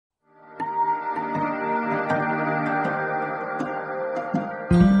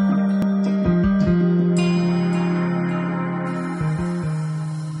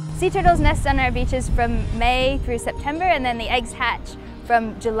Sea turtles nest on our beaches from May through September, and then the eggs hatch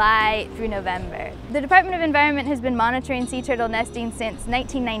from July through November. The Department of Environment has been monitoring sea turtle nesting since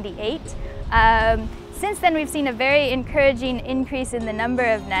 1998. Since then, we've seen a very encouraging increase in the number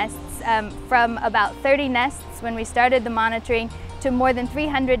of nests, from about 30 nests when we started the monitoring to more than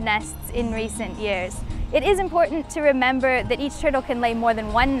 300 nests in recent years. It is important to remember that each turtle can lay more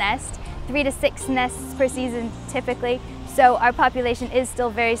than one nest, 3 to 6 nests per season typically, so our population is still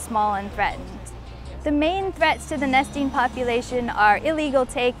very small and threatened. The main threats to the nesting population are illegal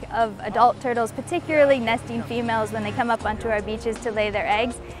take of adult turtles, particularly nesting females when they come up onto our beaches to lay their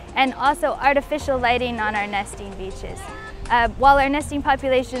eggs, and also artificial lighting on our nesting beaches. While our nesting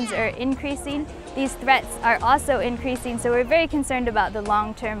populations are increasing, these threats are also increasing, so we're very concerned about the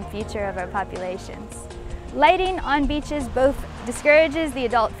long-term future of our populations. Lighting on beaches both discourages the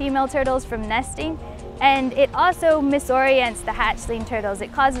adult female turtles from nesting, and it also misorients the hatchling turtles.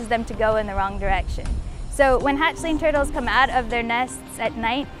 It causes them to go in the wrong direction. So when hatchling turtles come out of their nests at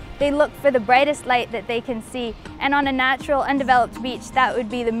night, they look for the brightest light that they can see, and on a natural, undeveloped beach, that would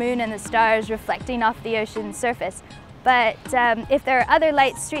be the moon and the stars reflecting off the ocean's surface. But if there are other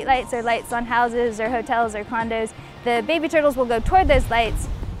lights, street lights or lights on houses or hotels or condos, the baby turtles will go toward those lights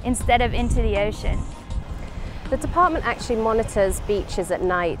instead of into the ocean. The department actually monitors beaches at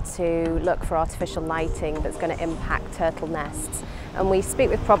night to look for artificial lighting that's going to impact turtle nests. And we speak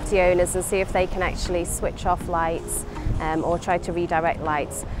with property owners and see if they can actually switch off lights or try to redirect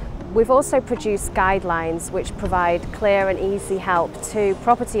lights. We've also produced guidelines which provide clear and easy help to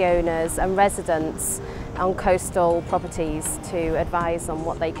property owners and residents on coastal properties to advise on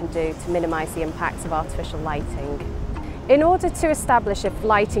what they can do to minimise the impacts of artificial lighting. In order to establish if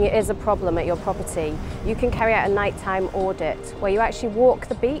lighting is a problem at your property, you can carry out a nighttime audit where you actually walk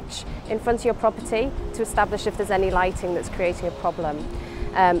the beach in front of your property to establish if there's any lighting that's creating a problem.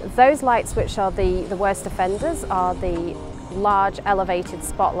 Those lights which are the worst offenders are the large elevated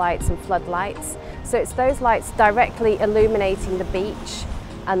spotlights and floodlights. So it's those lights directly illuminating the beach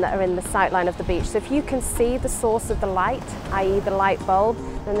and that are in the sightline of the beach. So if you can see the source of the light, i.e. the light bulb,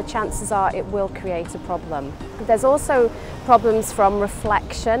 then the chances are it will create a problem. There's also problems from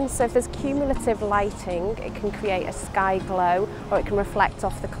reflection. So if there's cumulative lighting, it can create a sky glow or it can reflect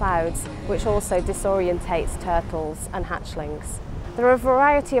off the clouds, which also disorientates turtles and hatchlings. There are a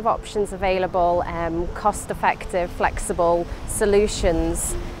variety of options available, cost-effective, flexible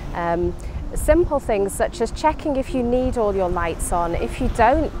solutions. Simple things such as checking if you need all your lights on. If you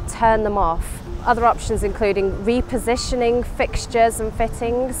don't, turn them off. Other options including repositioning fixtures and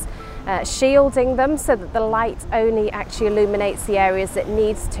fittings, shielding them so that the light only actually illuminates the areas it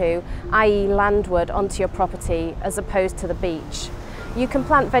needs to, i.e. landward onto your property as opposed to the beach. You can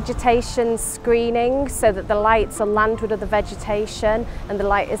plant vegetation screening so that the lights are landward of the vegetation and the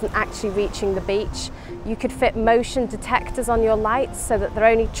light isn't actually reaching the beach. You could fit motion detectors on your lights so that they're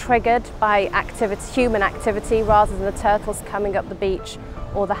only triggered by human activity rather than the turtles coming up the beach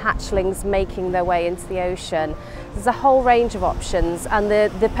or the hatchlings making their way into the ocean. There's a whole range of options, and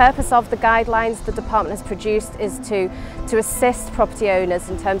the purpose of the guidelines the department has produced is to assist property owners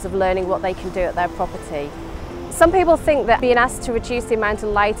in terms of learning what they can do at their property. Some people think that being asked to reduce the amount of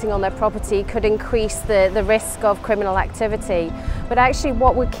lighting on their property could increase the risk of criminal activity, but actually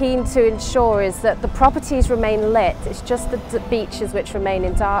what we're keen to ensure is that the properties remain lit. It's just the beaches which remain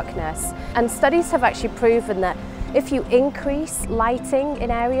in darkness. And studies have actually proven that if you increase lighting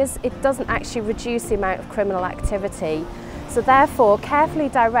in areas, it doesn't actually reduce the amount of criminal activity. So therefore, carefully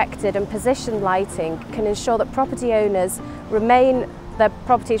directed and positioned lighting can ensure that property owners their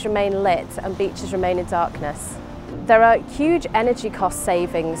properties remain lit and beaches remain in darkness. There are huge energy cost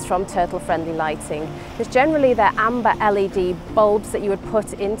savings from turtle-friendly lighting, because generally they're amber LED bulbs that you would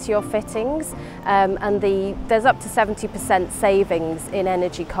put into your fittings, and there's up to 70% savings in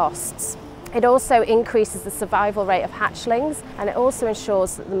energy costs. It also increases the survival rate of hatchlings, and it also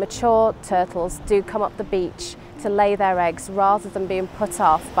ensures that the mature turtles do come up the beach to lay their eggs rather than being put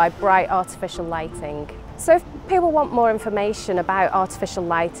off by bright artificial lighting. So if people want more information about artificial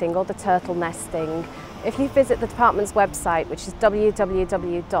lighting or the turtle nesting, if you visit the department's website, which is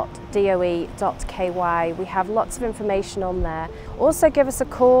www.doe.ky, we have lots of information on there. Also give us a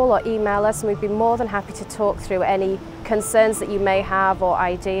call or email us and we'd be more than happy to talk through any concerns that you may have or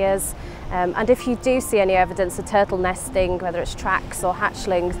ideas. And if you do see any evidence of turtle nesting, whether it's tracks or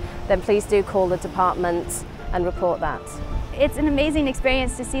hatchlings, then please do call the department and report that. It's an amazing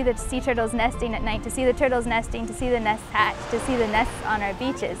experience to see the sea turtles nesting at night, to see the turtles nesting, to see the nests hatch, to see the nests on our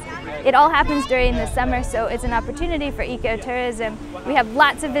beaches. It all happens during the summer, so it's an opportunity for ecotourism. We have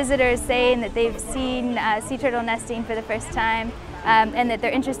lots of visitors saying that they've seen sea turtle nesting for the first time. and that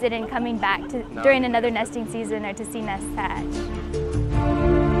they're interested in coming back during another nesting season or to see nests hatch.